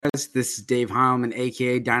This is Dave Heilman,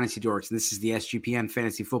 a.k.a. Dynasty Dorks, and this is the SGPN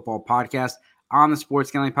Fantasy Football Podcast on the Sports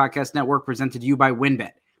Gambling Podcast Network, presented to you by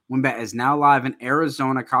WynnBET. WynnBET is now live in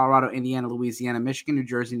Arizona, Colorado, Indiana, Louisiana, Michigan, New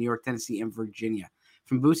Jersey, New York, Tennessee, and Virginia.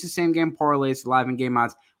 From boosted same-game parlays to live in-game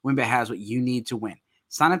odds, WynnBET has what you need to win.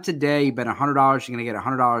 Sign up today. You bet $100, you're going to get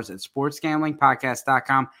 $100 at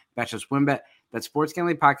sportsgamblingpodcast.com/WynnBET. That's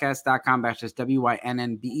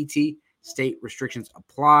sportsgamblingpodcast.com/WYNNBET. State restrictions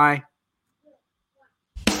apply.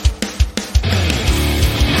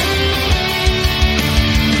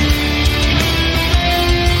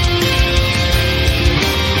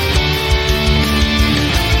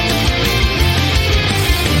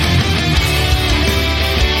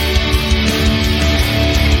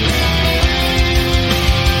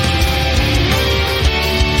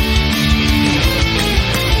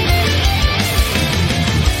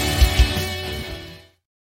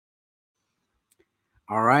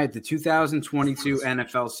 All right, the 2022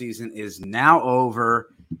 NFL season is now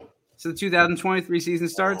over. So the 2023 season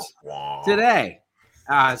starts today.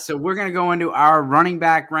 So we're going to go into our running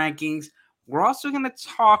back rankings. We're also going to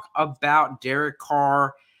talk about Derek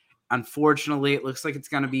Carr. Unfortunately, it looks like it's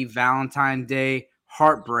going to be Valentine's Day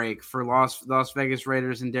heartbreak for Las Vegas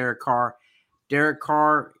Raiders and Derek Carr. Derek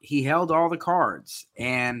Carr, he held all the cards.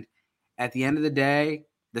 And at the end of the day,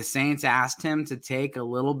 the Saints asked him to take a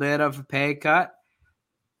little bit of a pay cut.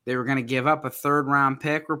 They were going to give up a third-round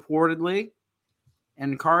pick, reportedly.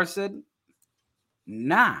 And Carr said,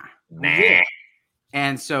 nah.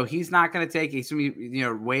 And so he's not going to take it. He's going to be,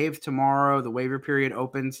 waived tomorrow. The waiver period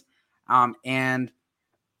opens. And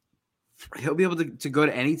he'll be able to go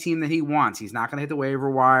to any team that he wants. He's not going to hit the waiver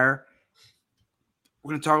wire. We're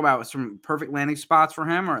going to talk about some perfect landing spots for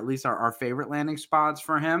him, or at least our favorite landing spots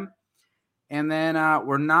for him. And then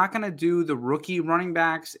we're not going to do the rookie running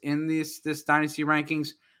backs in this Dynasty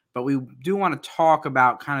rankings, but we do want to talk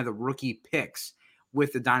about kind of the rookie picks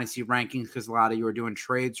with the Dynasty rankings, because a lot of you are doing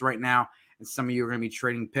trades right now, and some of you are going to be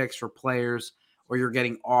trading picks for players, or you're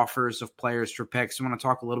getting offers of players for picks. So I want to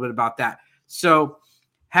talk a little bit about that. So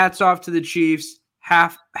hats off to the Chiefs,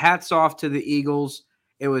 hats off to the Eagles.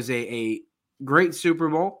 It was a great Super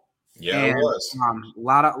Bowl. Yeah, it was. A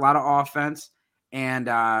lot of offense, and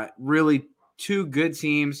really two good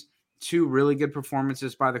teams, two really good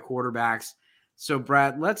performances by the quarterbacks. So,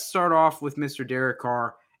 Brad, let's start off with Mr. Derek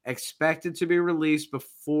Carr, expected to be released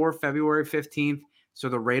before February 15th, so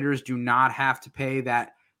the Raiders do not have to pay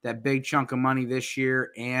that big chunk of money this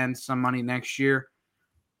year and some money next year.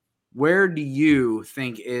 Where do you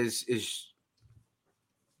think is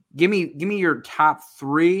give me your top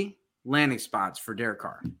three landing spots for Derek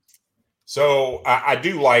Carr? So I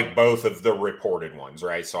do like both of the reported ones,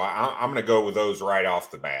 right? So I'm going to go with those right off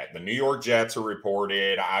the bat. The New York Jets are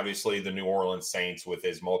reported. Obviously, the New Orleans Saints with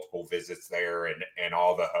his multiple visits there and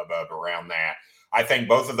all the hubbub around that. I think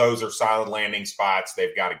both of those are solid landing spots.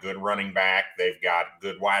 They've got a good running back. They've got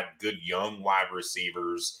good young wide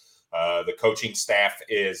receivers. The coaching staff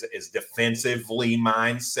is defensively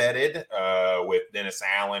mindseted with Dennis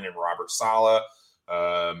Allen and Robert Saleh.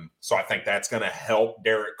 So I think that's going to help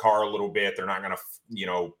Derek Carr a little bit. They're not going to,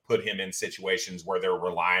 put him in situations where they're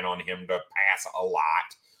relying on him to pass a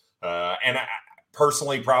lot. And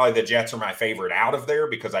personally, probably the Jets are my favorite out of there,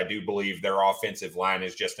 because I do believe their offensive line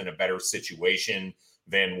is just in a better situation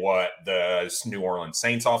than what the New Orleans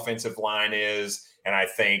Saints offensive line is. And I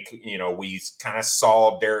think, we kind of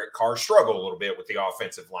saw Derek Carr struggle a little bit with the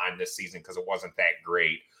offensive line this season because it wasn't that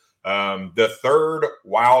great. The third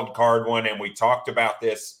wild card one, and we talked about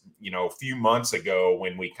this, a few months ago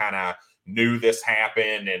when we kind of knew this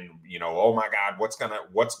happened, and oh my God, what's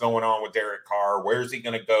going on with Derek Carr? Where's he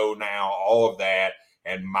going to go now? All of that.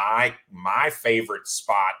 And my favorite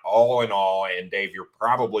spot, all in all, and Dave, you're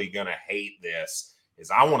probably going to hate this,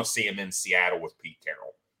 is I want to see him in Seattle with Pete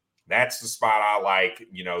Carroll. That's the spot I like.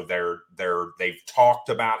 They've talked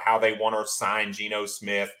about how they want to sign Geno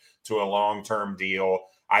Smith to a long-term deal.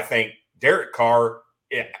 I think Derek Carr,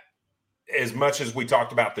 as much as we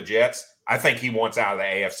talked about the Jets, I think he wants out of the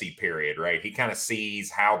AFC, period, right? He kind of sees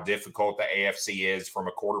how difficult the AFC is from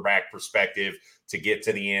a quarterback perspective to get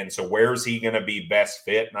to the end. So where's he going to be best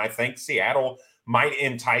fit? And I think Seattle might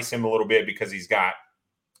entice him a little bit because he's got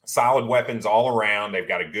solid weapons all around. They've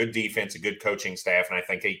got a good defense, a good coaching staff, and I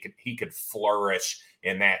think he could flourish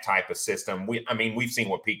in that type of system. We've seen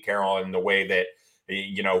what Pete Carroll, in the way that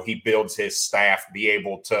he builds his staff, be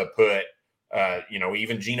able to put,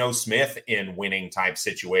 even Geno Smith in winning type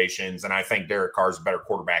situations. And I think Derek Carr's a better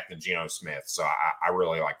quarterback than Geno Smith. So I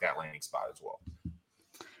really like that landing spot as well.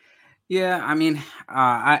 Yeah.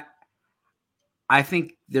 I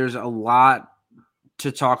think there's a lot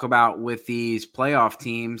to talk about with these playoff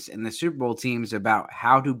teams and the Super Bowl teams about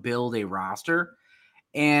how to build a roster.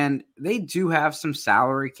 And they do have some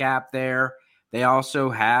salary cap there. They also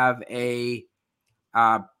have a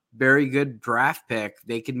very good draft pick.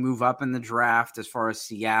 They can move up in the draft as far as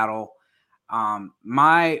Seattle.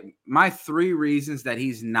 My three reasons that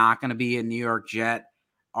he's not going to be a New York Jet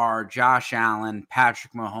are Josh Allen,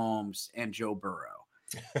 Patrick Mahomes, and Joe Burrow.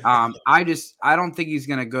 I don't think he's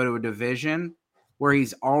going to go to a division where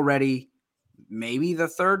he's already maybe the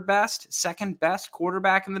second best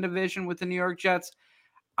quarterback in the division with the New York Jets.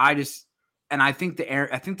 I think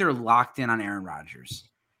they're locked in on Aaron Rodgers.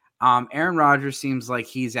 Aaron Rodgers seems like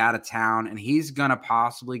he's out of town, and he's going to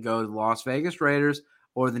possibly go to the Las Vegas Raiders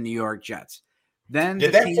or the New York Jets. Then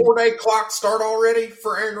did that 4-day clock start already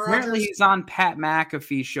for Aaron Rodgers? Apparently he's on Pat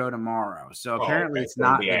McAfee's show tomorrow. So apparently it's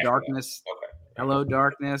not the darkness. Okay. Hello,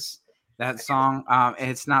 Darkness. That song.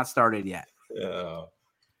 It's not started yet.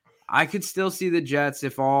 I could still see the Jets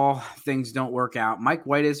if all things don't work out. Mike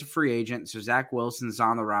White is a free agent, so Zach Wilson's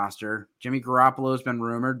on the roster. Jimmy Garoppolo's been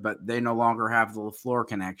rumored, but they no longer have the LaFleur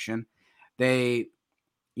connection. They're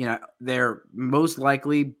most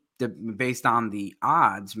likely, based on the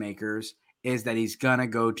odds makers, is that he's going to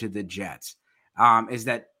go to the Jets. Aaron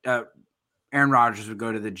Rodgers would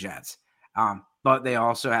go to the Jets. But they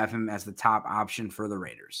also have him as the top option for the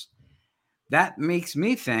Raiders. That makes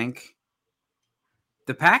me think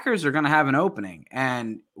the Packers are going to have an opening.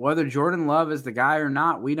 And whether Jordan Love is the guy or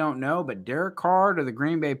not, we don't know. But Derek Carr to the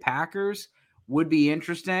Green Bay Packers would be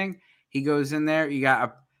interesting. He goes in there. You got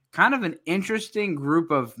a kind of an interesting group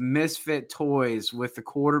of misfit toys with the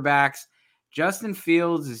quarterbacks. Justin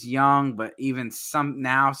Fields is young, but even some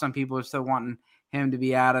people are still wanting him to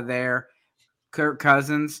be out of there. Kirk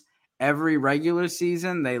Cousins, every regular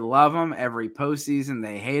season, they love him. Every postseason,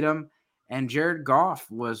 they hate him. And Jared Goff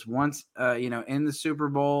was once, in the Super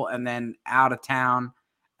Bowl and then out of town.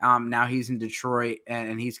 Now he's in Detroit,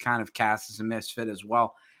 and he's kind of cast as a misfit as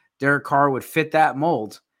well. Derek Carr would fit that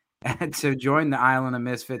mold to join the island of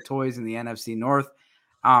misfit toys in the NFC North.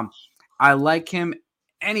 I like him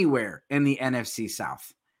anywhere in the NFC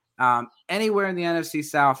South. Anywhere in the NFC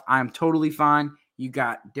South, I'm totally fine. You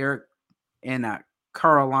got Derek in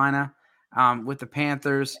Carolina with the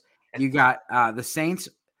Panthers. You got the Saints.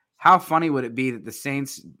 How funny would it be that the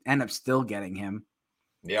Saints end up still getting him?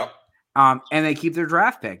 Yep. And they keep their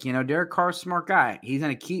draft pick. Derek Carr's a smart guy. He's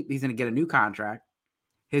going to get a new contract.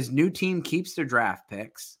 His new team keeps their draft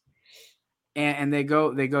picks, and they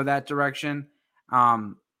go that direction.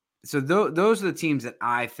 So those are the teams that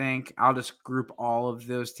I think. I'll just group all of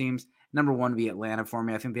those teams. Number one would be Atlanta for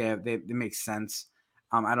me. I think they make sense.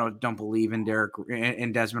 I don't believe in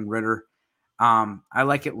Desmond Ridder. I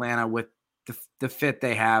like Atlanta with the fit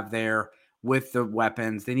they have there with the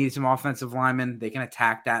weapons. They need some offensive linemen. They can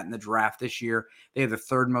attack that in the draft this year. They have the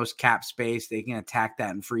third most cap space. They can attack that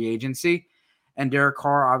in free agency. And Derek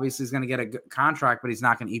Carr obviously is going to get a good contract, but he's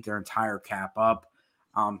not going to eat their entire cap up.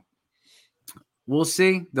 We'll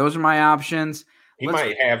see. Those are my options. He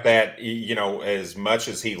might have that, as much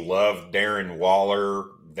as he loved Darren Waller,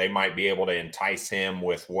 they might be able to entice him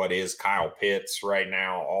with what is Kyle Pitts right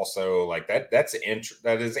now. Also, like that is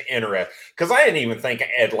interesting because I didn't even think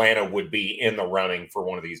Atlanta would be in the running for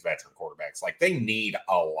one of these veteran quarterbacks. Like they need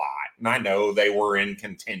a lot. And I know they were in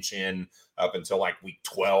contention up until like week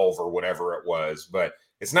 12 or whatever it was, but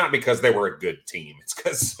it's not because they were a good team. It's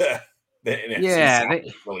because the NFC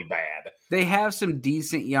is really bad. They have some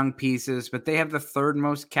decent young pieces, but they have the third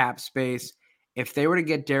most cap space. If they were to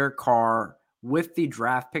get Derek Carr with the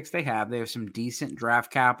draft picks they have some decent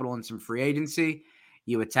draft capital and some free agency.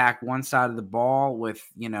 You attack one side of the ball with,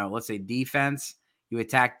 let's say defense. You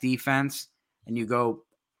attack defense and you go,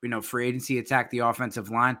 free agency, attack the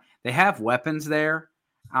offensive line. They have weapons there.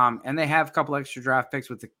 And they have a couple extra draft picks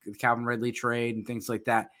with the Calvin Ridley trade and things like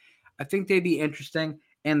that. I think they'd be interesting.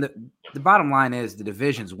 And the bottom line is the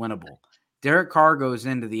division's winnable. Derek Carr goes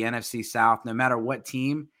into the NFC South, no matter what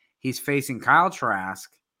team he's facing. Kyle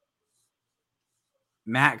Trask,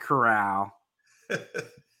 Matt Corral,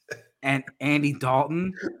 and Andy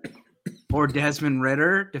Dalton or Desmond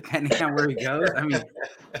Ridder, depending on where he goes. I mean,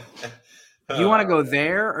 do you want to go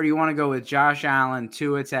there or do you want to go with Josh Allen,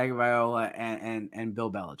 Tua Tagovailoa, and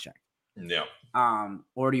Bill Belichick? No.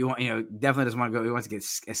 Or do you want, definitely doesn't want to go. He wants to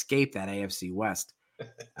escape that AFC West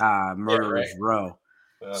murderer's row.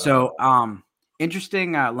 So,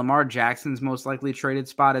 interesting. Lamar Jackson's most likely traded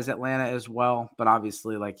spot is Atlanta as well, but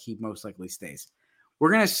obviously, he most likely stays.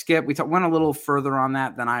 We're going to skip. We went a little further on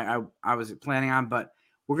that than I was planning on, but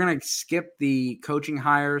we're going to skip the coaching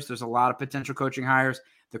hires. There's a lot of potential coaching hires.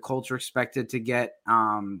 The Colts are expected to get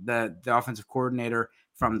the offensive coordinator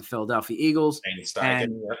from the Philadelphia Eagles.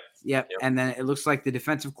 Yep. And then it looks like the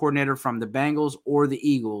defensive coordinator from the Bengals or the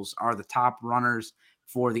Eagles are the top runners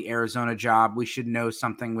for the Arizona job. We should know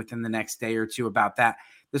something within the next day or two about that.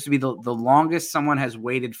 This would be the longest someone has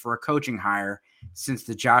waited for a coaching hire since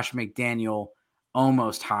the Josh McDaniel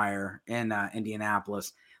almost hire in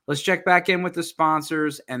Indianapolis. Let's check back in with the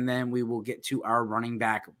sponsors, and then we will get to our running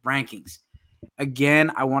back rankings.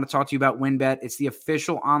 Again, I want to talk to you about WynnBET. It's the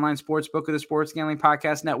official online sports book of the Sports Gambling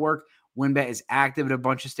Podcast Network. WynnBET is active in a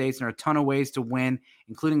bunch of states, and there are a ton of ways to win,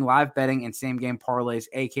 including live betting and same-game parlays,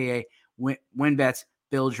 a.k.a. WynnBET's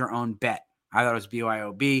Build Your Own Bet. I thought it was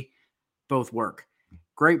BYOB. Both work.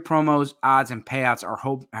 Great promos, odds, and payouts are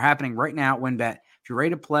happening right now at WynnBET. If you're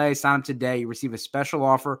ready to play, sign up today. You receive a special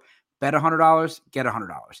offer. Bet $100, get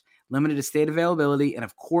 $100. Limited to state availability. And,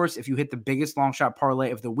 of course, if you hit the biggest long shot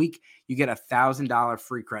parlay of the week, you get $1,000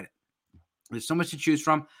 free credit. There's so much to choose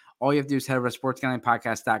from. All you have to do is head over to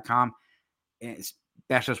sportsgamblingpodcast.com and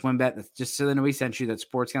 /WynnBET. That's just so they know we sent you. That's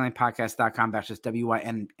sportsgamblingpodcast.com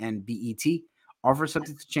 /WYNNBET. Offer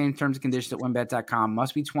subject to change, terms and conditions at WynnBET.com.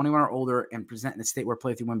 Must be 21 or older and present in a state where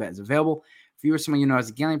playthrough WynnBET is available. If you or someone you know has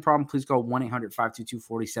a gambling problem, please call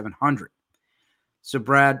 1-800-522-4700. So,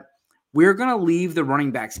 Brad, we're going to leave the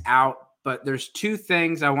running backs out, but there's two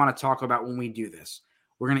things I want to talk about when we do this.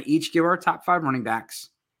 We're going to each give our top 5 running backs.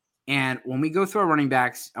 And when we go through our running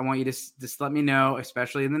backs, I want you to just let me know,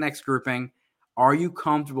 especially in the next grouping, are you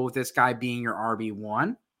comfortable with this guy being your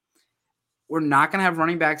RB1? We're not going to have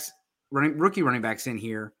rookie running backs in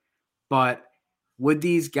here, but would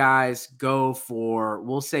these guys go for,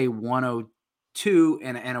 we'll say 102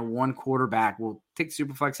 and a one quarterback? We'll take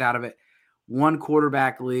Superflex out of it. One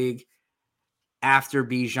quarterback league after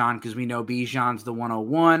Bijan, because we know Bijan's the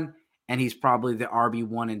 101 and he's probably the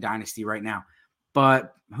RB1 in Dynasty right now.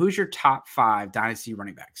 But who's your top 5 Dynasty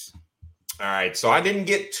running backs? All right, so I didn't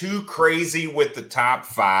get too crazy with the top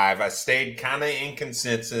 5. I stayed kind of in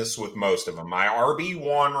consensus with most of them. My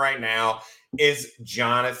RB1 right now is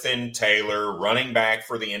Jonathan Taylor, running back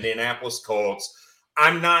for the Indianapolis Colts.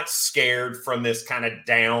 I'm not scared from this kind of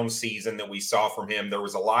down season that we saw from him. There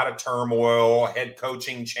was a lot of turmoil, head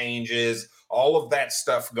coaching changes, all of that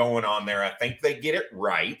stuff going on there. I think they get it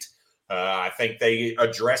right. I think they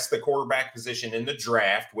address the quarterback position in the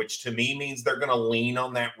draft, which to me means they're going to lean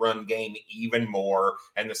on that run game even more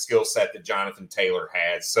and the skill set that Jonathan Taylor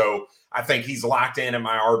has. So I think he's locked in at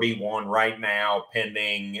my RB1 right now,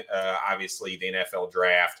 pending, obviously, the NFL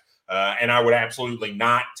draft. And I would absolutely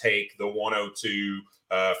not take the 102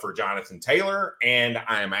 for Jonathan Taylor. And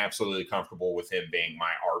I am absolutely comfortable with him being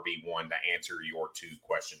my RB1 to answer your 2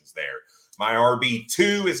 questions there. My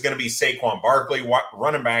RB2 is going to be Saquon Barkley,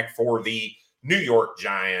 running back for the New York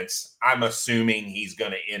Giants. I'm assuming he's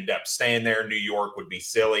going to end up staying there. New York would be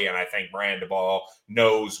silly, and I think Brand Ball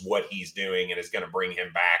knows what he's doing and is going to bring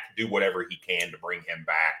him back, do whatever he can to bring him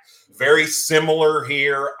back. Very similar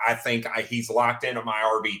here. I think he's locked into my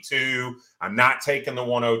RB2. I'm not taking the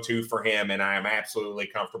 102 for him, and I am absolutely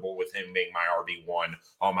comfortable with him being my RB1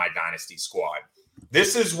 on my Dynasty squad.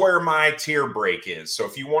 This is where my tier break is. So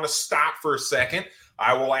if you want to stop for a second,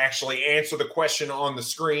 I will actually answer the question on the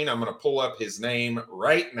screen. I'm going to pull up his name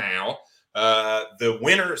right now. The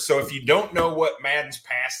winner. So if you don't know what Madden's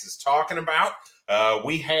Past is talking about,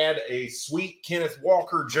 we had a sweet Kenneth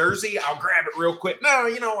Walker jersey. I'll grab it real quick. No,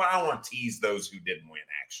 you know what? I don't want to tease those who didn't win,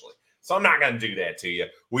 actually. So I'm not going to do that to you.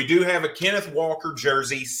 We do have a Kenneth Walker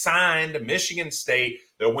jersey signed Michigan State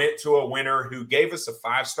that went to a winner who gave us a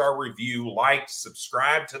 5-star review, liked,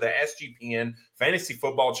 subscribed to the SGPN Fantasy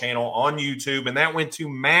Football channel on YouTube. And that went to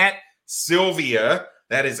Matt Sylvia.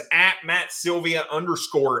 That is at Matt Sylvia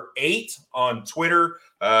 _8 on Twitter.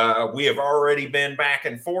 We have already been back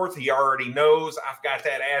and forth. He already knows I've got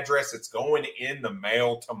that address. It's going in the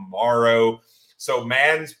mail tomorrow. So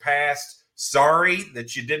Madden's Past. Sorry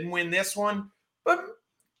that you didn't win this one, but,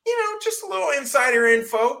 just a little insider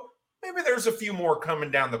info. Maybe there's a few more coming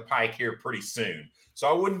down the pike here pretty soon. So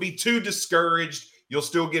I wouldn't be too discouraged. You'll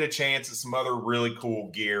still get a chance at some other really cool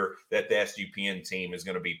gear that the SGPN team is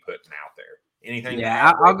going to be putting out there. Anything?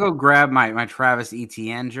 Yeah, I'll go grab my Travis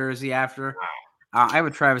Etienne jersey after. I have a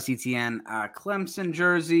Travis Etienne Clemson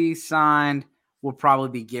jersey signed. We'll probably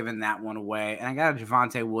be giving that one away. And I got a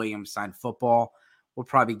Javonte Williams signed football. We'll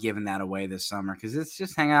probably be giving that away this summer because it's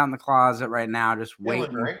just hanging out in the closet right now, just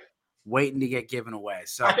waiting to get given away.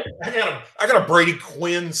 So I got a Brady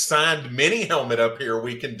Quinn signed mini helmet up here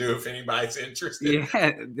we can do if anybody's interested.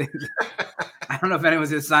 Yeah. I don't know if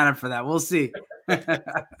anyone's going to sign up for that. We'll see.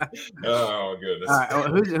 Oh, goodness. All right.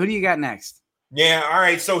 Who do you got next? Yeah, all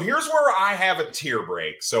right. So here's where I have a tier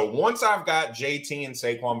break. So once I've got JT and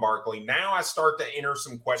Saquon Barkley, now I start to enter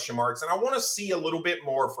some question marks, and I want to see a little bit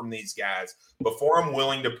more from these guys before I'm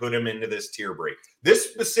willing to put them into this tier break. This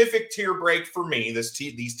specific tier break for me,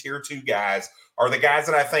 these tier 2 guys are the guys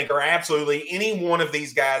that I think are absolutely any one of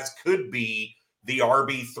these guys could be the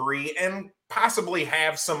RB3 and possibly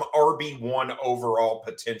have some RB1 overall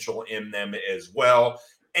potential in them as well.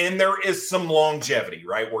 And there is some longevity,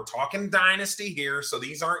 right? We're talking dynasty here. So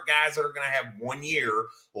these aren't guys that are going to have 1 year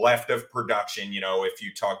left of production. If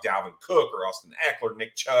you talk Dalvin Cook or Austin Eckler,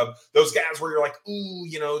 Nick Chubb, those guys where you're like, ooh,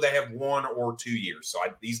 they have 1 or 2 years. So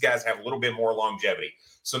these guys have a little bit more longevity.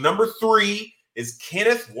 So number 3 is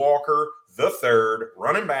Kenneth Walker, the third,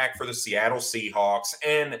 running back for the Seattle Seahawks.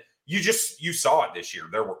 And you saw it this year.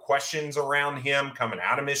 There were questions around him coming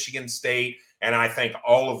out of Michigan State. And I think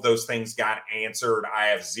all of those things got answered. I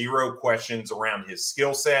have zero questions around his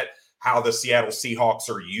skill set, how the Seattle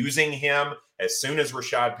Seahawks are using him. As soon as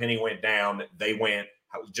Rashad Penny went down, they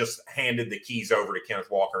just handed the keys over to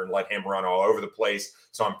Kenneth Walker and let him run all over the place.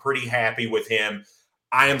 So I'm pretty happy with him.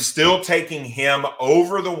 I am still taking him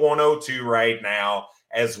over the 102 right now,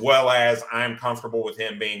 as well as I'm comfortable with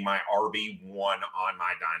him being my RB1 on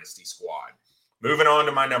my dynasty squad. Moving on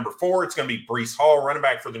to my number 4, it's going to be Breece Hall, running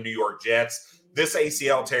back for the New York Jets. This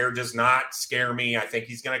ACL tear does not scare me. I think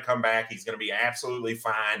he's going to come back. He's going to be absolutely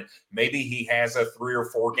fine. Maybe he has a 3 or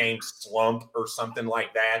 4 game slump or something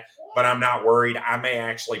like that, but I'm not worried. I may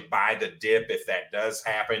actually buy the dip if that does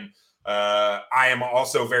happen. I am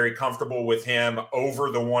also very comfortable with him over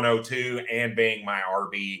the 102 and being my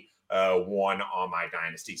RB1 on my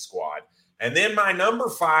dynasty squad. And then my number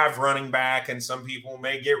 5 running back, and some people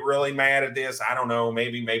may get really mad at this. I don't know,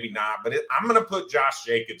 maybe not. But I'm going to put Josh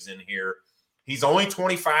Jacobs in here. He's only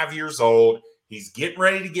 25 years old. He's getting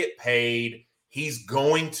ready to get paid. He's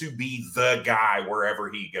going to be the guy wherever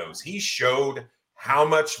he goes. He showed how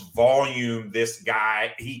much volume this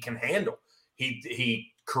guy, he can handle.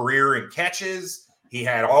 He career in catches. He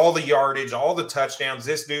had all the yardage, all the touchdowns.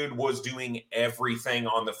 This dude was doing everything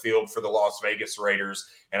on the field for the Las Vegas Raiders.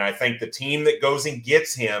 And I think the team that goes and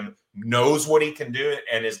gets him knows what he can do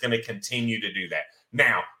and is going to continue to do that.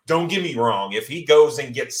 Now, don't get me wrong. If he goes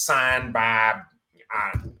and gets signed by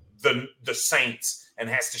the Saints and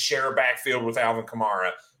has to share a backfield with Alvin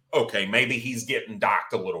Kamara, okay, maybe he's getting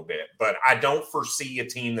docked a little bit. But I don't foresee a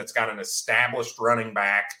team that's got an established running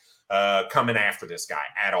back coming after this guy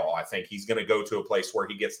at all. I think he's going to go to a place where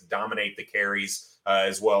he gets to dominate the carries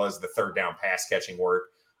as well as the third down pass catching work.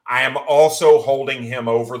 I am also holding him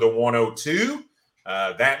over the 102.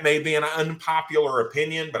 That may be an unpopular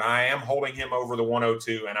opinion, but I am holding him over the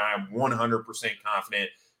 102, and I am 100% confident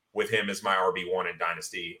with him as my RB1 in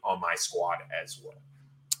Dynasty on my squad as well.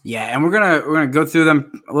 Yeah, and we're gonna go through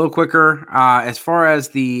them a little quicker. As far as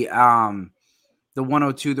the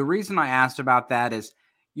 102, the reason I asked about that is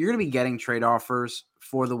you're going to be getting trade offers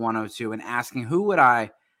for the 102 and asking who would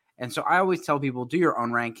I. And so I always tell people, do your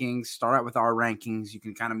own rankings. Start out with our rankings. You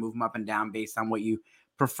can kind of move them up and down based on what you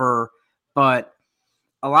prefer. But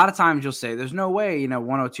a lot of times you'll say, there's no way,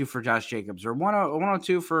 102 for Josh Jacobs or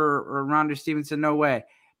 102 for Ramondre Stevenson. No way.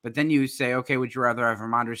 But then you say, okay, would you rather have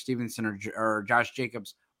Ramondre Stevenson or Josh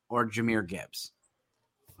Jacobs or Jahmyr Gibbs,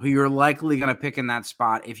 who you're likely going to pick in that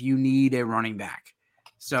spot if you need a running back?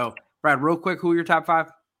 So, Brad, real quick, who are your top 5?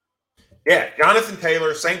 Yeah, Jonathan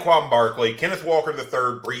Taylor, Saquon Barkley, Kenneth Walker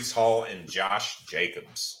III, Breece Hall, and Josh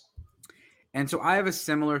Jacobs. And so I have a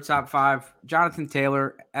similar top 5. Jonathan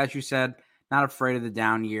Taylor, as you said, not afraid of the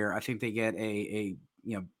down year. I think they get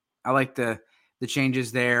I like the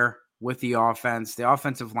changes there with the offense. The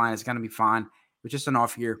offensive line is going to be fine. It was just an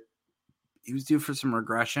off year. He was due for some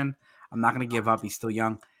regression. I'm not going to give up. He's still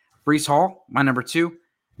young. Breece Hall, my number 2,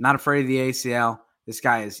 not afraid of the ACL. This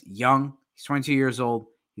guy is young. He's 22 years old.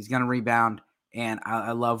 He's going to rebound, and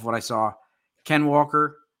I love what I saw. Ken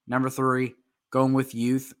Walker, number 3, going with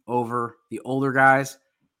youth over the older guys.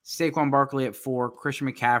 Saquon Barkley at 4, Christian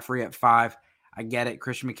McCaffrey at 5. I get it.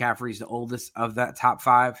 Christian McCaffrey is the oldest of that top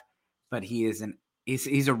 5, but he's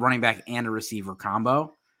a running back and a receiver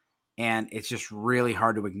combo, and it's just really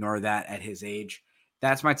hard to ignore that at his age.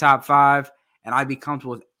 That's my top 5, and I'd be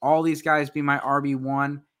comfortable with all these guys being my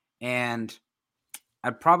RB1, and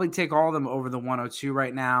I'd probably take all of them over the 102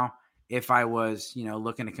 right now if I was,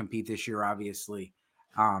 looking to compete this year, obviously.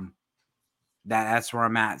 That's where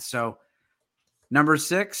I'm at. So number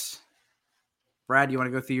 6, Brad, you want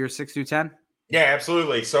to go through your 6 through 10? Yeah,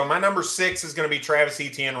 absolutely. So my number 6 is going to be Travis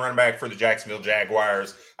Etienne, running back for the Jacksonville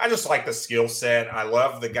Jaguars. I just like the skill set. I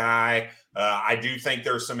love the guy. I do think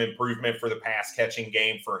there's some improvement for the pass catching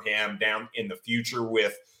game for him down in the future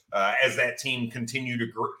with as that team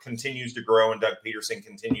continues to grow and Doug Peterson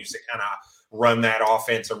continues to kind of run that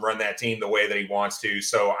offense and run that team the way that he wants to.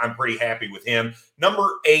 So I'm pretty happy with him. Number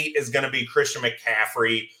 8 is going to be Christian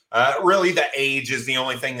McCaffrey. Really, the age is the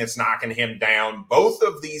only thing that's knocking him down. Both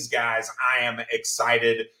of these guys, I am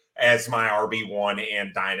excited as my RB1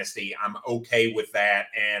 in Dynasty. I'm okay with that,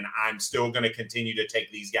 and I'm still going to continue to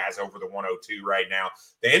take these guys over the 102 right now.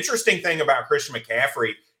 The interesting thing about Christian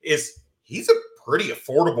McCaffrey is he's a pretty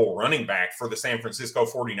affordable running back for the San Francisco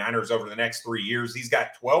 49ers over the next 3 years. He's got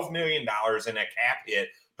 $12 million in a cap hit,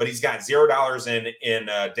 but he's got $0 in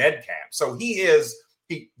dead cap. So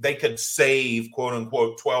they could save, quote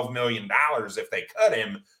unquote, $12 million if they cut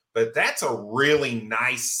him, but that's a really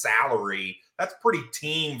nice salary. That's pretty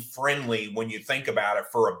team friendly when you think about it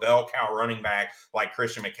for a bell cow running back like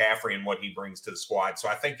Christian McCaffrey and what he brings to the squad. So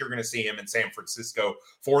I think you're going to see him in San Francisco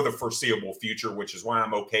for the foreseeable future, which is why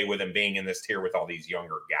I'm okay with him being in this tier with all these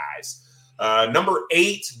younger guys. Number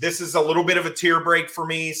 8, this is a little bit of a tier break for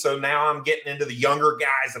me. So now I'm getting into the younger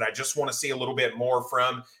guys that I just want to see a little bit more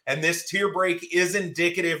from. And this tier break is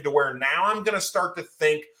indicative to where now I'm going to start to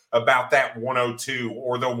think about that 102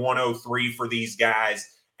 or the 103 for these guys.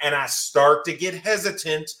 And I start to get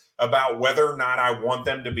hesitant about whether or not I want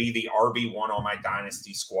them to be the RB1 on my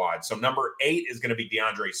Dynasty squad. So number 8 is going to be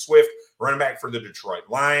DeAndre Swift, running back for the Detroit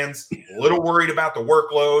Lions. A little worried about the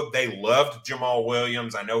workload. They loved Jamal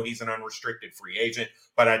Williams. I know he's an unrestricted free agent,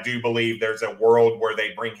 but I do believe there's a world where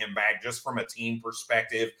they bring him back just from a team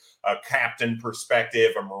perspective, a captain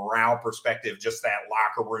perspective, a morale perspective, just that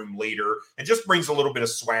locker room leader, and just brings a little bit of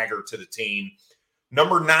swagger to the team.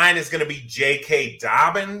 Number 9 is going to be J.K.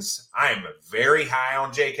 Dobbins. I am very high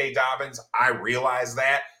on J.K. Dobbins. I realize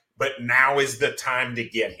that, but now is the time to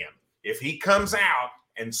get him. If he comes out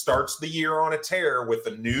and starts the year on a tear with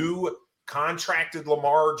the new contracted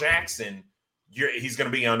Lamar Jackson, he's going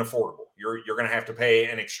to be unaffordable. You're going to have to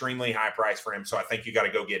pay an extremely high price for him. So I think you got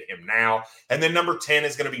to go get him now. And then number 10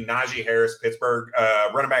 is going to be Najee Harris, Pittsburgh,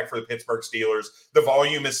 running back for the Pittsburgh Steelers. The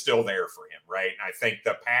volume is still there for him, right? I think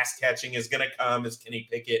the pass catching is going to come as Kenny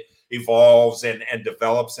Pickett evolves and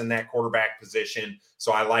develops in that quarterback position.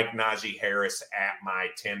 So I like Najee Harris at my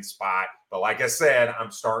 10 spot. But like I said,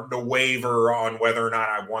 I'm starting to waver on whether or not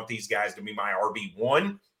I want these guys to be my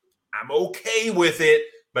RB1. I'm okay with it.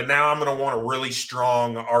 But now I'm going to want a really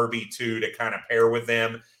strong RB2 to kind of pair with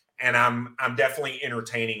them. And I'm definitely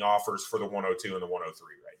entertaining offers for the 102 and the 103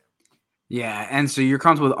 right now. Yeah, and so you're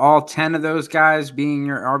comfortable with all 10 of those guys being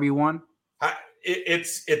your RB1?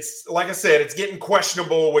 It's like I said, it's getting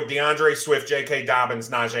questionable with DeAndre Swift, J.K. Dobbins,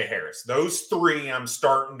 Najee Harris. Those 3, I'm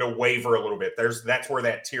starting to waver a little bit. That's where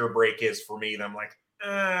that tier break is for me. I'm like,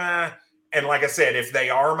 And like I said, if they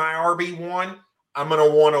are my RB1, I'm going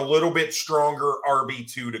to want a little bit stronger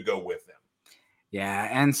RB2 to go with them. Yeah,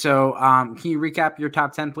 and so can you recap your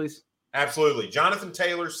top 10, please? Absolutely. Jonathan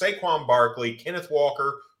Taylor, Saquon Barkley, Kenneth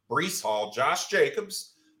Walker, Breece Hall, Josh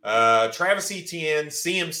Jacobs, Travis Etienne,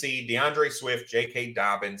 CMC, DeAndre Swift, J.K.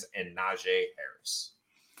 Dobbins, and Najee Harris.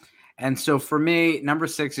 And so for me, number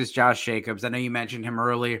 6 is Josh Jacobs. I know you mentioned him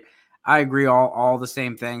earlier. I agree all the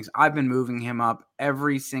same things. I've been moving him up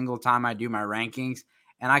every single time I do my rankings.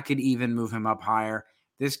 And I could even move him up higher.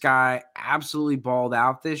 This guy absolutely balled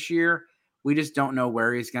out this year. We just don't know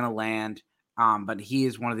where he's going to land. But he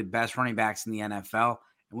is one of the best running backs in the NFL.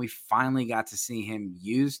 And we finally got to see him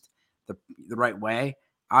used the right way.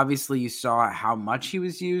 Obviously, you saw how much he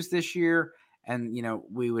was used this year. And,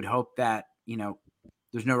 we would hope that,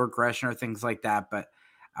 there's no regression or things like that. But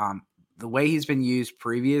the way he's been used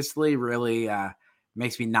previously really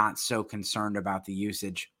makes me not so concerned about the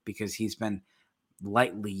usage because he's been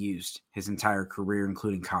lightly used his entire career,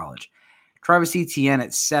 including college. Travis Etienne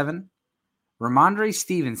at 7. Ramondre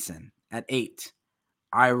Stevenson at 8.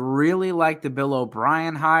 I really like the Bill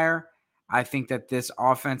O'Brien hire. I think that this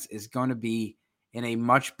offense is going to be in a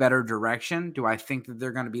much better direction. Do I think that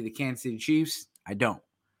they're going to be the Kansas City Chiefs? I don't.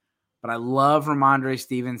 But I love Ramondre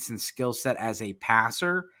Stevenson's skill set as a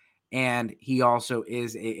passer, and he also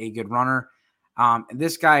is a good runner.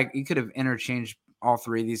 This guy, you could have interchanged all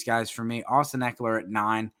 3 of these guys for me. Austin Eckler at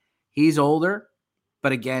 9. He's older,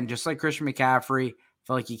 but again, just like Christian McCaffrey, I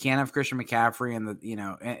feel like you can't have Christian McCaffrey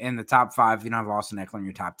in the top 5 if you don't have Austin Eckler in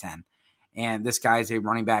your top 10. And this guy is a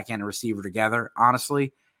running back and a receiver together.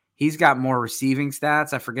 Honestly, he's got more receiving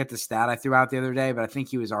stats. I forget the stat I threw out the other day, but I think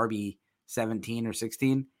he was RB 17 or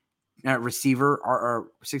 16 receiver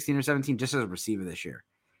or 16 or 17 just as a receiver this year.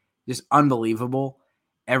 Just unbelievable.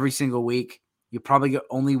 Every single week. You probably get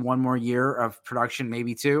only 1 more year of production,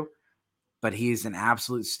 maybe 2, but he's an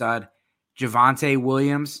absolute stud. Javonte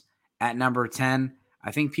Williams at number 10.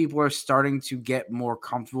 I think people are starting to get more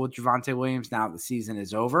comfortable with Javonte Williams now that the season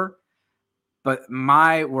is over. But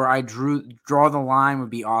where I draw the line would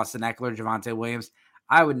be Austin Eckler, Javonte Williams.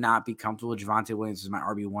 I would not be comfortable with Javonte Williams as my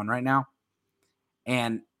RB1 right now.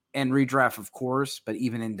 And redraft, of course, but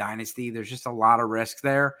even in Dynasty, there's just a lot of risk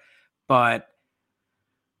there. But,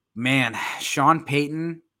 man, Sean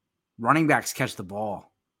Payton, running backs catch the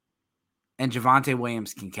ball. And Javonte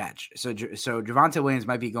Williams can catch. So Javonte Williams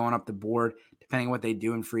might be going up the board depending on what they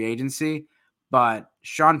do in free agency. But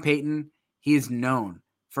Sean Payton, he is known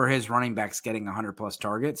for his running backs getting 100-plus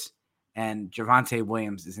targets. And Javonte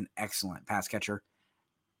Williams is an excellent pass catcher.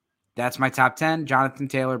 That's my top 10. Jonathan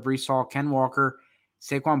Taylor, Breece Hall, Ken Walker,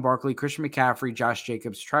 Saquon Barkley, Christian McCaffrey, Josh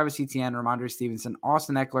Jacobs, Travis Etienne, Ramondre Stevenson,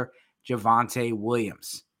 Austin Eckler, Javonte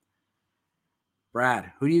Williams.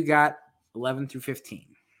 Brad, who do you got 11 through 15?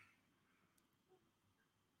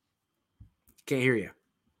 Can't hear you.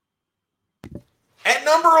 At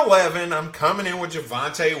number 11, I'm coming in with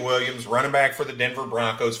Javonte Williams, running back for the Denver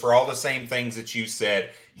Broncos, for all the same things that you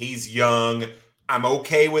said. He's young. I'm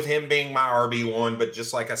okay with him being my RB1, but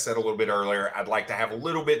just like I said a little bit earlier, I'd like to have a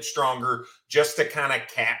little bit stronger just to kind of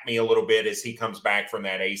cap me a little bit as he comes back from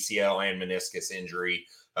that ACL and meniscus injury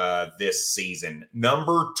this season.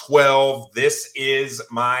 Number 12, this is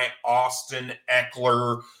my Austin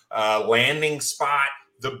Eckler landing spot.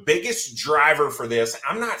 The biggest driver for this,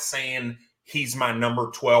 I'm not saying he's my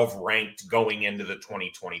number 12 ranked going into the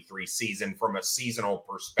 2023 season from a seasonal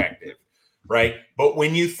perspective, right? But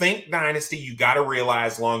when you think Dynasty, you got to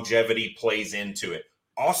realize longevity plays into it.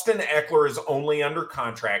 Austin Eckler is only under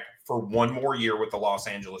contract for one more year with the Los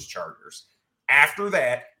Angeles Chargers. After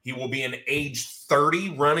that, he will be an age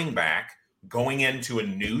 30 running back going into a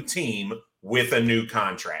new team with a new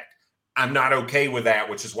contract. I'm not okay with that,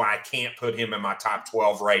 which is why I can't put him in my top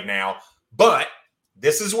 12 right now. But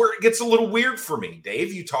this is where it gets a little weird for me.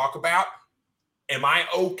 Dave, you talk about, am I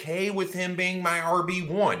okay with him being my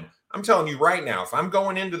RB1? I'm telling you right now, if I'm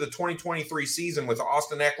going into the 2023 season with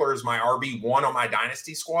Austin Eckler as my RB1 on my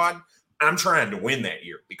Dynasty squad, I'm trying to win that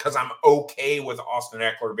year because I'm okay with Austin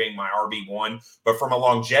Eckler being my RB1. But from a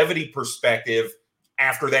longevity perspective,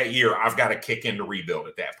 after that year, I've got to kick in to rebuild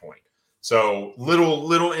at that point. So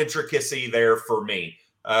little intricacy there for me.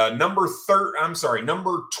 Number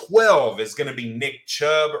 12 is going to be Nick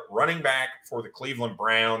Chubb, running back for the Cleveland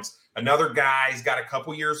Browns. Another guy, he's got a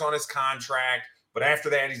couple years on his contract, but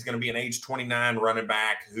after that, he's going to be an age 29 running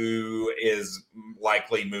back who is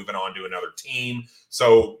likely moving on to another team.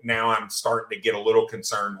 So now I'm starting to get a little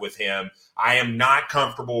concerned with him. I am not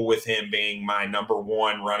comfortable with him being my number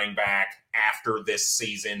one running back after this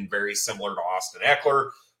season, very similar to Austin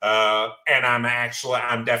Eckler. And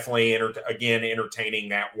I'm definitely entertaining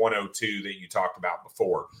that 102 that you talked about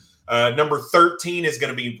before. Number 13 is going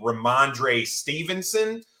to be Ramondre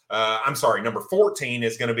Stevenson. Number 14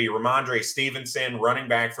 is going to be Ramondre Stevenson, running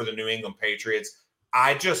back for the New England Patriots.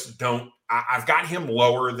 I've got him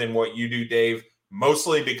lower than what you do, Dave,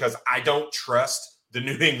 mostly because I don't trust the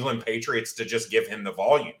New England Patriots to just give him the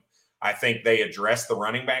volume. I think they addressed the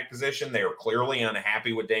running back position. They are clearly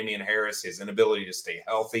unhappy with Damian Harris, his inability to stay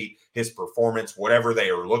healthy, his performance, whatever they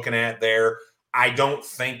are looking at there. I don't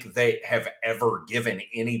think they have ever given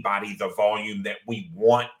anybody the volume that we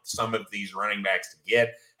want some of these running backs to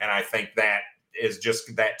get. And I think that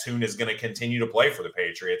tune is going to continue to play for the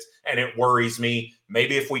Patriots. And it worries me.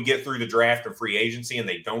 Maybe if we get through the draft and free agency and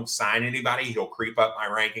they don't sign anybody, he'll creep up my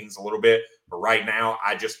rankings a little bit. But right now,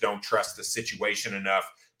 I just don't trust the situation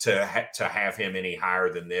enough to have him any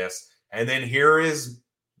higher than this. And then here is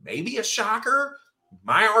maybe a shocker.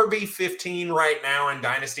 My RB15 right now in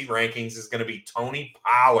Dynasty rankings is going to be Tony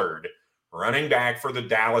Pollard, running back for the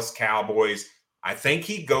Dallas Cowboys. I think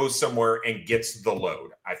he goes somewhere and gets the load.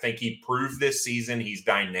 I think he proved this season he's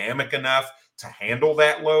dynamic enough to handle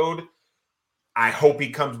that load. I hope he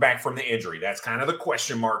comes back from the injury. That's kind of the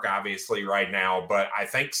question mark, obviously, right now. But I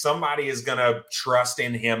think somebody is going to trust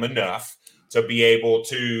in him enough to be able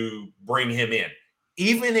to bring him in.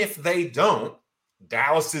 Even if they don't,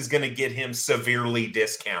 Dallas is going to get him severely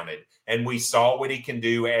discounted. And we saw what he can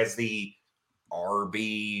do as the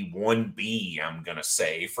RB1B, I'm going to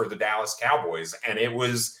say, for the Dallas Cowboys. And it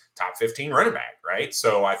was top 15 running back, right?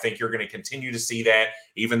 So I think you're going to continue to see that,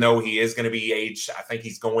 even though he is going to be I think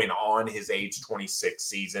he's going on his age 26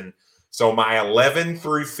 season. So my 11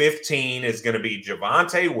 through 15 is going to be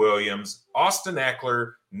Javonte Williams, Austin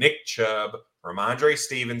Eckler, Nick Chubb, Ramondre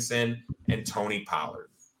Stevenson, and Tony Pollard.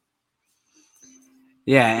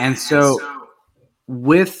 Yeah, and so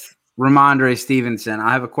with Ramondre Stevenson,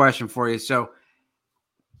 I have a question for you. So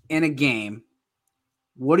in a game,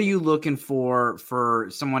 what are you looking for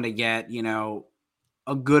someone to get,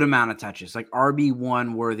 a good amount of touches, like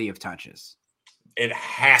RB1 worthy of touches. It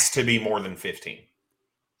has to be more than 15.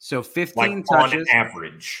 So 15 touches. On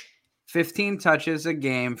average. 15 touches a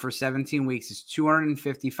game for 17 weeks is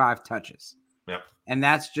 255 touches. Yep. And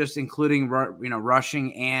that's just including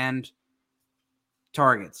rushing and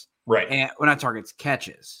targets. Right. And not targets,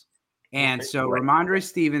 catches. And so Ramondre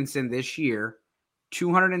Stevenson this year,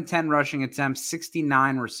 210 rushing attempts,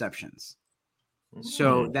 69 receptions.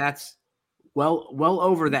 So that's well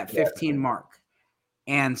over that 15 mark.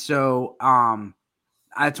 And so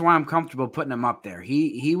that's why I'm comfortable putting him up there.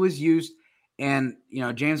 He was used, and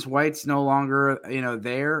James White's no longer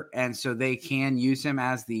there, and so they can use him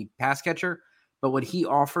as the pass catcher. But what he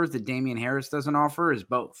offers that Damian Harris doesn't offer is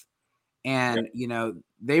both. And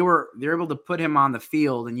they're able to put him on the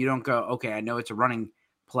field, and you don't go, okay, I know it's a running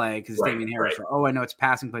play because it's Damian Harris, or I know it's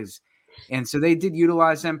passing plays. And so they did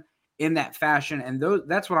utilize him in that fashion, and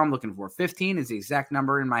that's what I'm looking for. 15 is the exact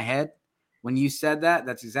number in my head. When you said that,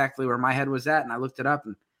 that's exactly where my head was at, and I looked it up,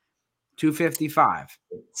 and 255.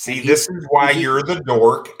 See, this is why you're the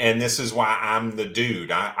dork, and this is why I'm the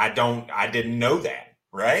dude. I didn't know that,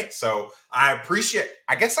 right? So I appreciate.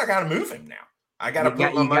 I guess I got to move him now. I got to put.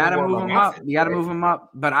 You got to move him up. You got to move him up.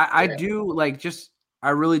 But I do like I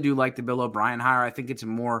really do like the Bill O'Brien hire. I think it's a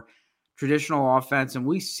more traditional offense, and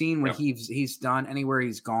we've seen what he's done anywhere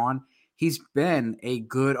he's gone. He's been a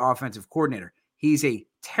good offensive coordinator. He's a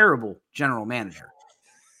terrible general manager.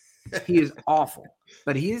 He is awful,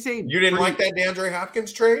 but he is a. You didn't like that DeAndre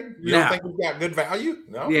Hopkins trade? You don't think he got good value?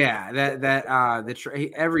 No. Yeah,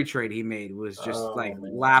 every trade he made was just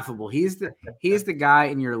laughable. He's the guy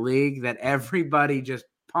in your league that everybody just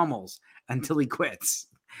pummels until he quits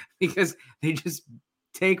because they just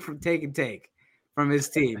take from his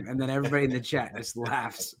team, and then everybody in the chat just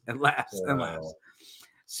laughs and laughs and laughs.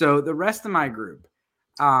 So the rest of my group,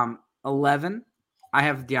 11. I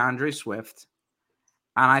have DeAndre Swift,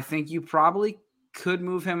 and I think you probably could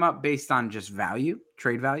move him up based on just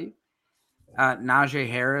trade value. Najee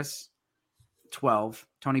Harris, 12.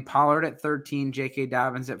 Tony Pollard at 13. J.K.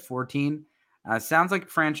 Dobbins at 14. Sounds like a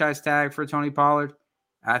franchise tag for Tony Pollard.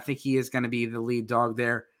 I think he is going to be the lead dog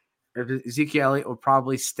there. Ezekiel Elliott will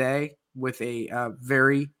probably stay with a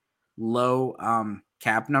very low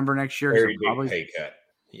cap number next year. Very big pay cut.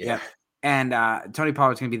 Yeah. And Tony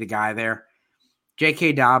Pollard's going to be the guy there.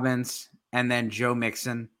 J.K. Dobbins, and then Joe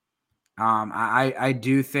Mixon. I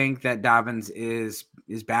do think that Dobbins is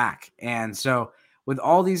back. And so with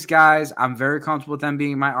all these guys, I'm very comfortable with them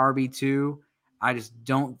being my RB2. I just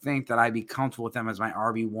don't think that I'd be comfortable with them as my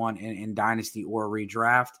RB1 in Dynasty or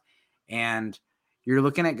redraft. And you're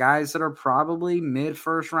looking at guys that are probably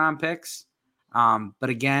mid-first round picks. But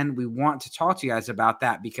again, we want to talk to you guys about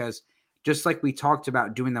that because just like we talked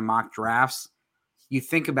about doing the mock drafts, you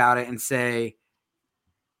think about it and say,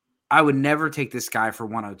 I would never take this guy for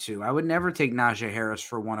 102. I would never take Najee Harris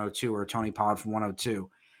for 102 or Tony Pollard for 102.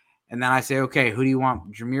 And then I say, okay, who do you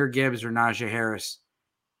want, Jahmyr Gibbs or Najee Harris?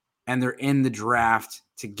 And they're in the draft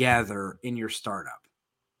together in your startup.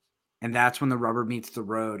 And that's when the rubber meets the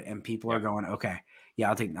road and people are going, okay, yeah,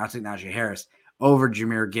 I'll take Najee Harris over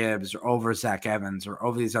Jahmyr Gibbs or over Zach Evans or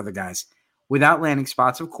over these other guys without landing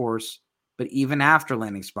spots, of course. But even after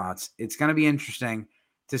landing spots, it's going to be interesting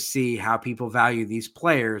to see how people value these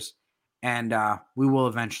players. And we will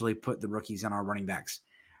eventually put the rookies on our running backs.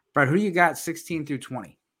 Brett, who do you got 16 through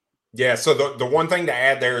 20? Yeah, so the one thing to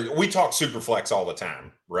add there, we talk Superflex all the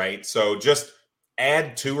time, right? So just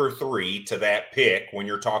add 2 or 3 to that pick when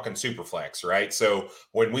you're talking Superflex, right? So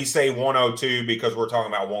when we say 102 because we're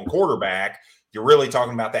talking about one quarterback, you're really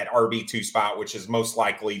talking about that RB2 spot, which is most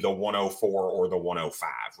likely the 104 or the 105,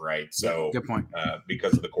 right? So good point.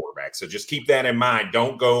 Because of the quarterback. So just keep that in mind.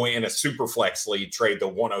 Don't go in a super flex league, trade the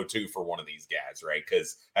 102 for one of these guys, right?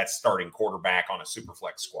 Because that's starting quarterback on a super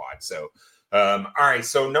flex squad. So, all right.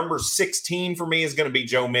 So number 16 for me is going to be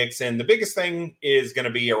Joe Mixon. The biggest thing is going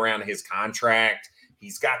to be around his contract.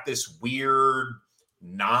 He's got this weird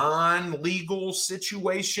non-legal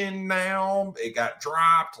situation now. It got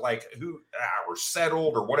dropped, or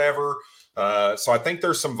settled or whatever. So I think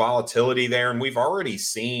there's some volatility there, and we've already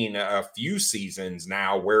seen a few seasons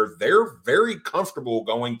now where they're very comfortable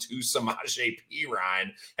going to Samaje Perine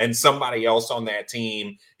and somebody else on that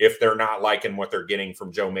team if they're not liking what they're getting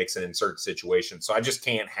from Joe Mixon in certain situations. So I just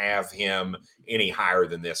can't have him any higher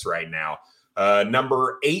than this right now.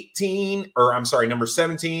 Number 17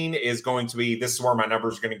 is going to be, this is where my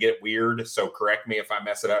numbers are going to get weird. So correct me if I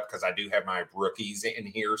mess it up because I do have my rookies in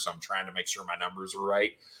here. So I'm trying to make sure my numbers are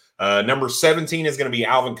right. Number 17 is going to be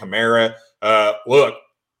Alvin Kamara. Look,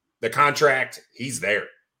 the contract, he's there.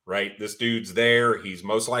 right? This dude's there. He's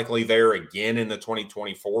most likely there again in the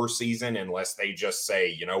 2024 season, unless they just say,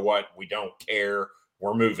 you know what, we don't care.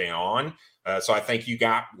 We're moving on. So I think you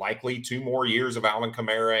got likely 2 more years of Alvin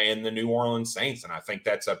Kamara in the New Orleans Saints, and I think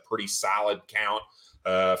that's a pretty solid count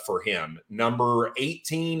for him. Number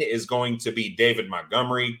 18 is going to be David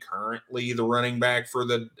Montgomery, currently the running back for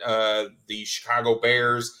the Chicago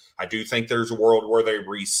Bears. I do think there's a world where they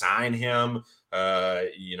re-sign him.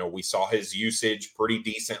 We saw his usage pretty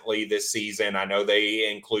decently this season. I know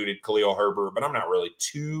they included Khalil Herbert, but I'm not really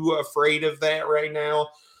too afraid of that right now.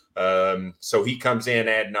 So he comes in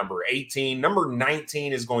at number 18. Number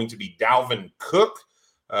 19 is going to be Dalvin Cook,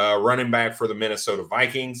 running back for the Minnesota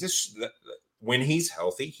Vikings. When he's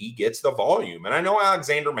healthy, he gets the volume. And I know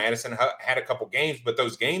Alexander Madison had a couple games, but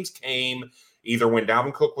those games came either when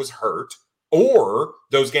Dalvin Cook was hurt, or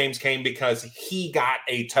those games came because he got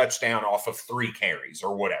a touchdown off of 3 carries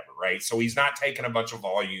or whatever, right? So he's not taking a bunch of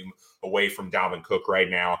volume away from Dalvin Cook right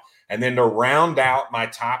now. And then to round out my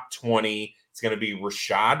top 20, it's going to be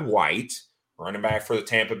Rachaad White, running back for the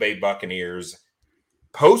Tampa Bay Buccaneers.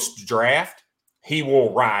 Post-draft, he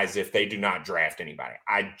will rise if they do not draft anybody.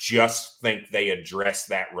 I just think they address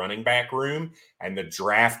that running back room, and the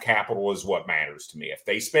draft capital is what matters to me. If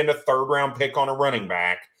they spend a 3rd-round pick on a running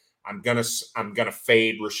back, I'm gonna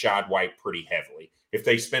fade Rachaad White pretty heavily. If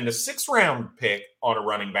they spend a 6th-round pick on a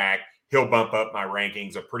running back, he'll bump up my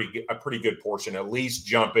rankings a pretty good portion, at least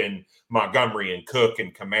jumping Montgomery and Cook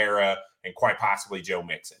and Kamara and quite possibly Joe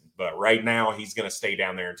Mixon. But right now, he's going to stay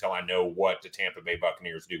down there until I know what the Tampa Bay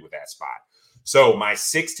Buccaneers do with that spot. So my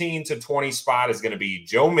 16 to 20 spot is going to be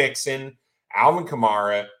Joe Mixon, Alvin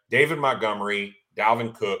Kamara, David Montgomery,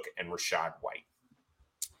 Dalvin Cook, and Rachaad White.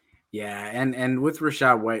 Yeah, and with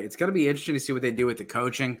Rachaad White, it's going to be interesting to see what they do with the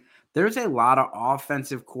coaching. There's a lot of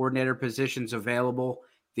offensive coordinator positions available.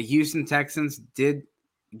 The Houston Texans did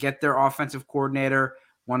get their offensive coordinator,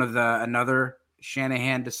 another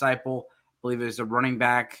Shanahan disciple, I believe it was the running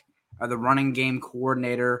game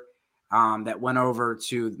coordinator that went over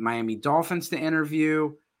to Miami Dolphins to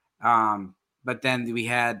interview. But then we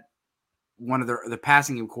had one of the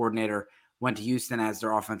passing game coordinator went to Houston as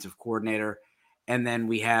their offensive coordinator. And then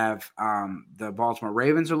we have the Baltimore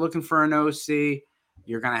Ravens are looking for an OC.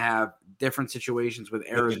 You're going to have different situations with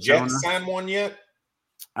Arizona. Did the Jets sign one yet?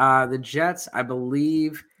 The Jets, I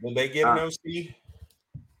believe. Will they get an OC?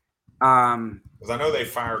 Because I know they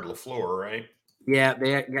fired LaFleur, right? Yeah,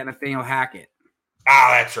 they got Nathaniel Hackett.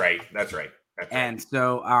 That's right. And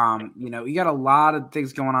so, you got a lot of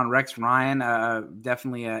things going on. Rex Ryan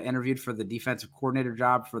definitely interviewed for the defensive coordinator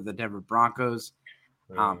job for the Denver Broncos.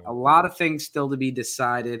 A lot of things still to be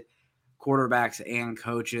decided, quarterbacks and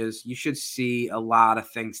coaches. You should see a lot of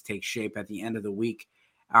things take shape at the end of the week.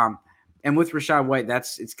 And with Rachaad White,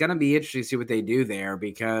 it's going to be interesting to see what they do there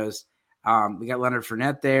because we got Leonard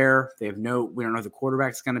Fournette there. We don't know who the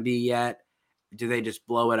quarterback's going to be yet. Do they just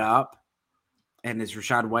blow it up? And is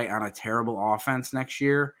Rachaad White on a terrible offense next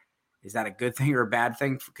year? Is that a good thing or a bad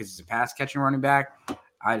thing because he's a pass catching running back?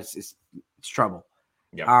 It's trouble.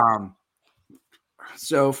 Yeah.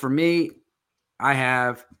 So for me, I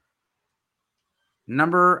have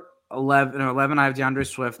number 11. 11, I have DeAndre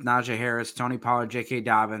Swift, Najee Harris, Tony Pollard, J.K.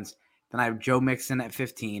 Dobbins. Then I have Joe Mixon at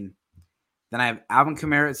 15. Then I have Alvin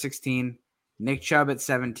Kamara at 16, Nick Chubb at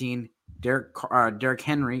 17, Derrick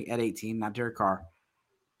Henry at 18, not Derek Carr,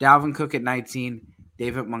 Dalvin Cook at 19,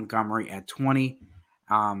 David Montgomery at 20.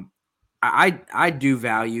 I do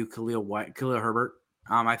value Khalil Herbert.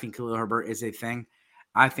 I think Khalil Herbert is a thing.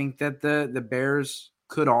 I think that the Bears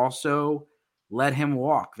could also let him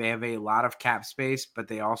walk. They have a lot of cap space, but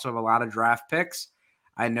they also have a lot of draft picks.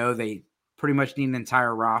 I know they pretty much need an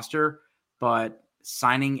entire roster, but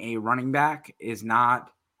signing a running back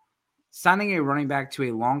to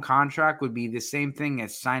a long contract would be the same thing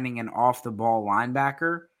as signing an off-the-ball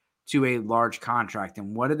linebacker to a large contract.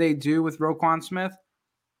 And what did they do with Roquan Smith?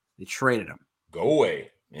 They traded him. Go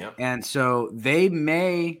away. Yeah. And so they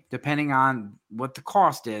may, depending on what the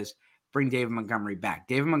cost is, bring David Montgomery back.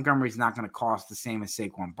 David Montgomery is not going to cost the same as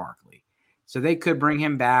Saquon Barkley. So they could bring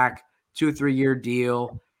him back, 2 or 3 year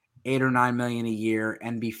deal, $8 or $9 million a year,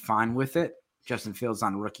 and be fine with it. Justin Fields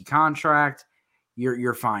on a rookie contract.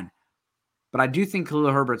 You're fine. But I do think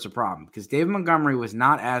Khalil Herbert's a problem because David Montgomery was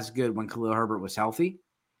not as good when Khalil Herbert was healthy.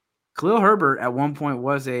 Khalil Herbert at one point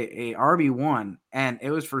was a RB1, and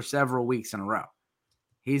it was for several weeks in a row.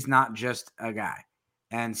 He's not just a guy.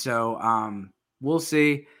 And so we'll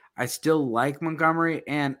see. I still like Montgomery,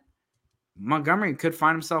 and Montgomery could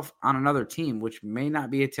find himself on another team, which may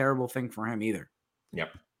not be a terrible thing for him either.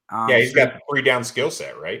 Yep. He's got the 3-down skill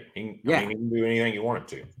set, right? He can do anything you want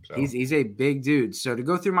him to. So. He's a big dude. So to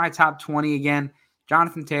go through my top 20 again,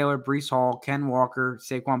 Jonathan Taylor, Breece Hall, Ken Walker,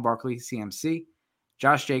 Saquon Barkley, CMC,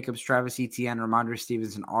 Josh Jacobs, Travis Etienne, Ramondre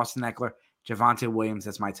Stevenson, Austin Eckler, Javonte Williams.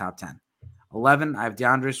 That's my top 10. 11, I have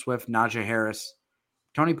DeAndre Swift, Najee Harris,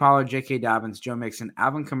 Tony Pollard, J.K. Dobbins, Joe Mixon,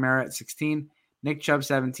 Alvin Kamara at 16, Nick Chubb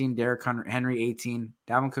 17, Derrick Henry 18,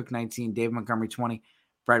 Dalvin Cook 19, Dave Montgomery 20.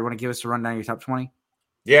 Brad, want to give us a rundown of your top 20?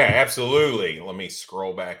 Yeah, absolutely. Let me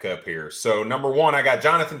scroll back up here. So number 1, I got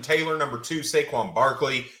Jonathan Taylor. Number 2, Saquon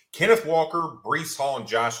Barkley, Kenneth Walker, Breece Hall, and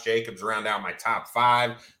Josh Jacobs round out my top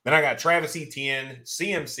 5. Then I got Travis Etienne,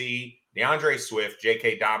 CMC, DeAndre Swift,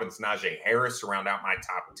 J.K. Dobbins, Najee Harris to round out my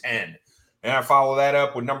top 10. And I follow that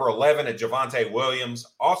up with number 11 at Javonte Williams,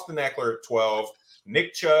 Austin Eckler at 12,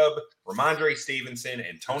 Nick Chubb, Ramondre Stevenson,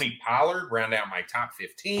 and Tony Pollard round out my top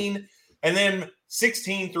 15. And then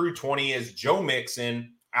 16 through 20 is Joe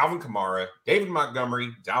Mixon, Alvin Kamara, David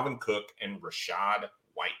Montgomery, Dalvin Cook, and Rachaad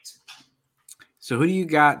White. So who do you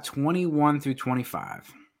got 21 through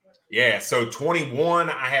 25? Yeah, so 21,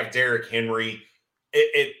 I have Derrick Henry.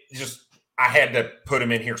 I had to put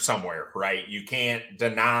him in here somewhere, right? You can't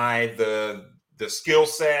deny the skill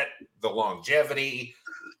set, the longevity,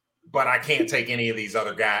 but I can't take any of these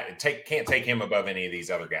other guys. Can't take him above any of these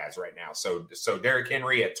other guys right now. So Derrick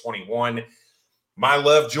Henry at 21. My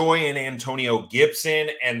Lovejoy and Antonio Gibson,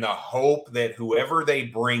 and the hope that whoever they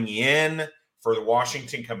bring in for the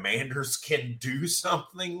Washington Commanders can do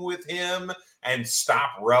something with him and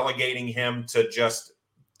stop relegating him to just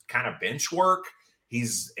kind of bench work.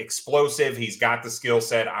 He's explosive. He's got the skill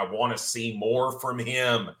set. I want to see more from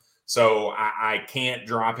him. So I can't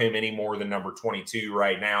drop him any more than number 22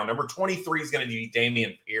 right now. Number 23 is going to be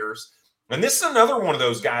Dameon Pierce. And this is another one of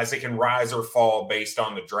those guys that can rise or fall based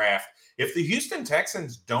on the draft. If the Houston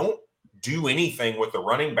Texans don't do anything with the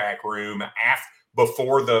running back room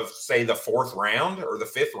before the 4th round or the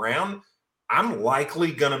 5th round, I'm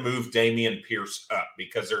likely going to move Dameon Pierce up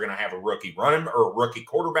because they're going to have a rookie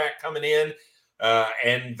quarterback coming in.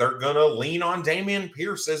 And they're going to lean on Dameon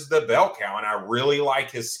Pierce as the bell cow. And I really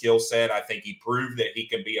like his skill set. I think he proved that he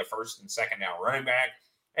can be a 1st and 2nd down running back.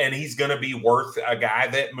 And he's going to be worth a guy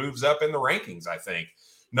that moves up in the rankings, I think.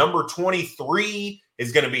 Number 23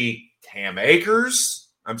 is going to be Cam Akers.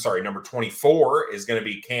 I'm sorry, number 24 is going to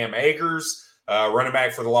be Cam Akers, running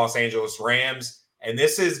back for the Los Angeles Rams. And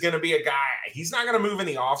this is going to be a guy, he's not going to move in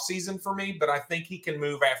the offseason for me, but I think he can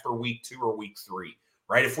move after week 2 or week 3.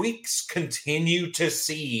 Right? If we continue to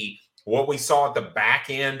see what we saw at the back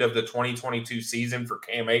end of the 2022 season for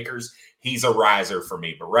Cam Akers, he's a riser for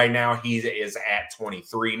me. But right now he is at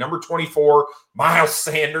 23. Number 24, Miles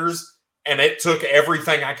Sanders. And it took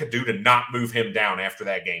everything I could do to not move him down after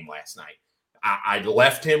that game last night. I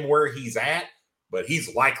left him where he's at, but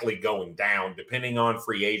he's likely going down depending on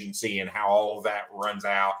free agency and how all of that runs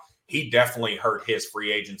out. He definitely hurt his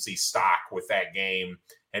free agency stock with that game.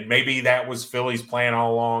 And maybe that was Philly's plan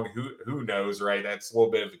all along. Who knows, right? That's a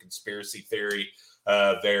little bit of a conspiracy theory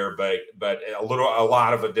there, but a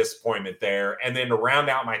lot of a disappointment there. And then to round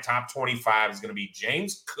out my top 25 is going to be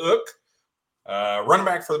James Cook, running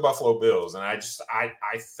back for the Buffalo Bills. And I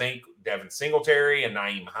think Devin Singletary and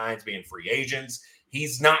Nyheim Hines being free agents,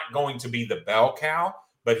 he's not going to be the bell cow,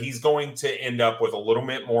 but he's going to end up with a little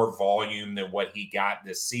bit more volume than what he got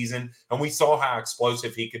this season. And we saw how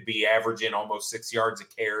explosive he could be, averaging almost 6 yards a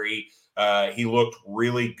carry. He looked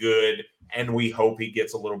really good, and we hope he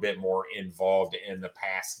gets a little bit more involved in the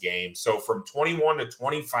pass game. So from 21 to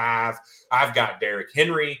 25, I've got Derrick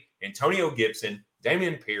Henry, Antonio Gibson,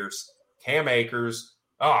 Dameon Pierce, Cam Akers.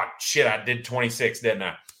 Oh, shit, I did 26, didn't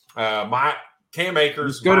I? My Cam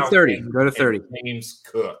Akers. Go to 30. Go to 30. James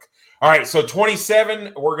Cook. All right, so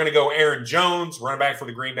 27, we're going to go Aaron Jones, running back for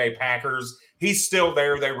the Green Bay Packers. He's still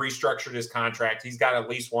there. They restructured his contract. He's got at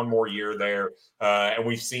least one more year there, and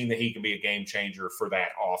we've seen that he can be a game changer for that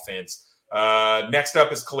offense. Next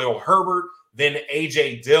up is Khalil Herbert, then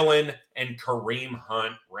A.J. Dillon, and Kareem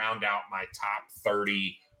Hunt round out my top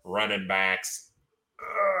 30 running backs.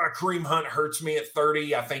 Kareem Hunt hurts me at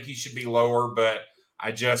 30. I think he should be lower, but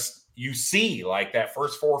you see, like that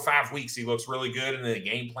first 4 or 5 weeks, he looks really good, and then the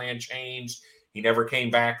game plan changed. He never came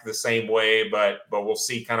back the same way, but we'll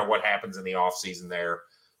see kind of what happens in the offseason there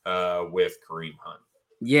with Kareem Hunt.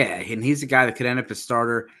 Yeah, and he's a guy that could end up a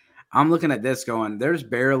starter. I'm looking at this going, there's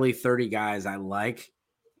barely 30 guys I like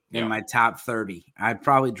in my top 30. I'd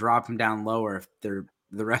probably drop them down lower if the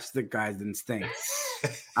rest of the guys didn't stink.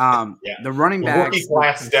 The running backs. The rookie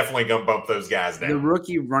class is definitely going to bump those guys down. The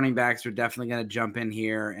rookie running backs are definitely going to jump in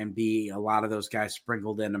here and be a lot of those guys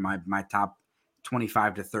sprinkled into my top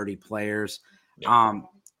 25 to 30 players. Yeah.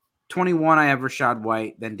 21, I have Rashad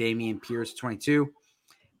White, then Damian Pierce, 22.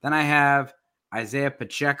 Then I have Isaiah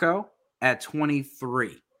Pacheco at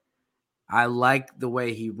 23. I like the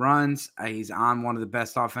way he runs. He's on one of the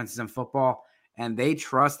best offenses in football, and they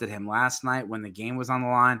trusted him last night when the game was on the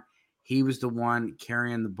line. He was the one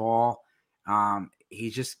carrying the ball. He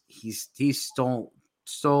took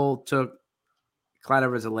Clyde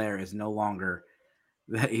Edwards-Helaire is no longer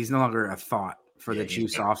a thought for the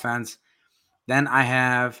Chiefs offense. Then I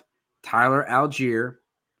have Tyler Algier,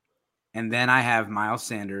 and then I have Miles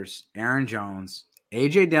Sanders, Aaron Jones,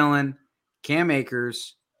 A.J. Dillon, Cam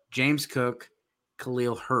Akers, James Cook,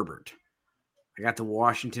 Khalil Herbert. I got the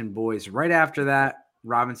Washington boys right after that,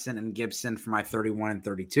 Robinson and Gibson for my 31 and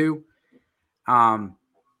 32.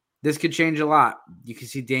 This could change a lot. You can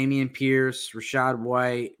see Damian Pierce, Rashad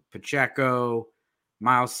White, Pacheco,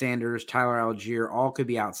 Miles Sanders, Tyler Algier, all could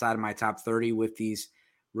be outside of my top 30 with these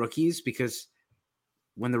rookies, because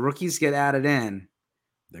when the rookies get added in,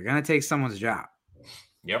 they're going to take someone's job.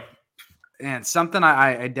 Yep. And something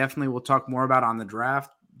I definitely will talk more about on the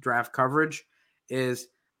draft coverage is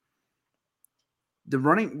the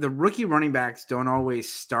rookie running backs don't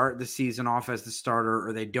always start the season off as the starter,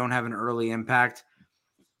 or they don't have an early impact.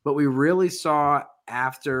 But we really saw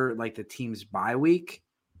after like the team's bye week,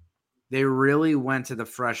 they really went to the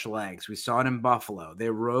fresh legs. We saw it in Buffalo. They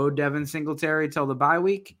rode Devin Singletary till the bye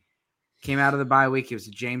week. Came out of the bye week. It was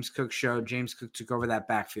a James Cook show. James Cook took over that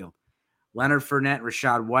backfield. Leonard Fournette,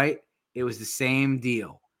 Rashad White, it was the same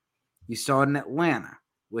deal. You saw it in Atlanta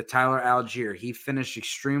with Tyler Algier. He finished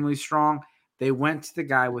extremely strong. They went to the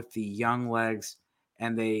guy with the young legs,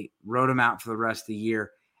 and they rode him out for the rest of the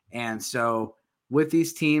year. And so with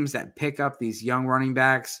these teams that pick up these young running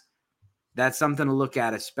backs, that's something to look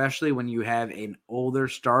at, especially when you have an older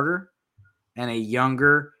starter and a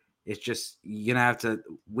younger. It's just you're going to have to,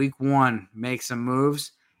 week one, make some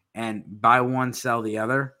moves and buy one, sell the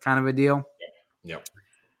other kind of a deal. Yep.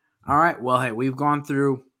 All right. Well, hey, we've gone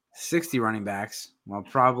through 60 running backs. Well,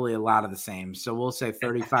 probably a lot of the same. So we'll say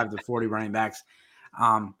 35 to 40 running backs.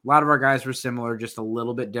 A lot of our guys were similar, just a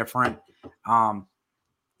little bit different.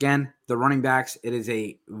 Again, the running backs, it is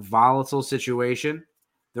a volatile situation.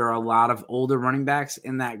 There are a lot of older running backs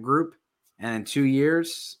in that group. And in 2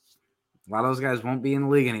 years, a lot of those guys won't be in the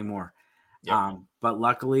league anymore. Yep. But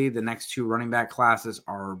luckily, the next two running back classes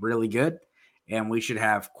are really good, and we should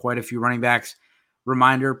have quite a few running backs.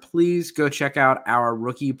 Reminder, please go check out our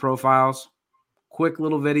rookie profiles. Quick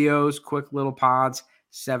little videos, quick little pods,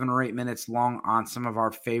 7 or 8 minutes long on some of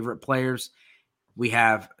our favorite players. We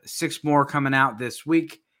have 6 more coming out this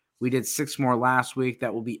week. We did 6 more last week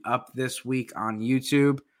that will be up this week on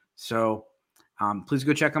YouTube. So please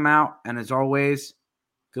go check them out. And as always,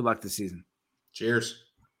 good luck this season. Cheers.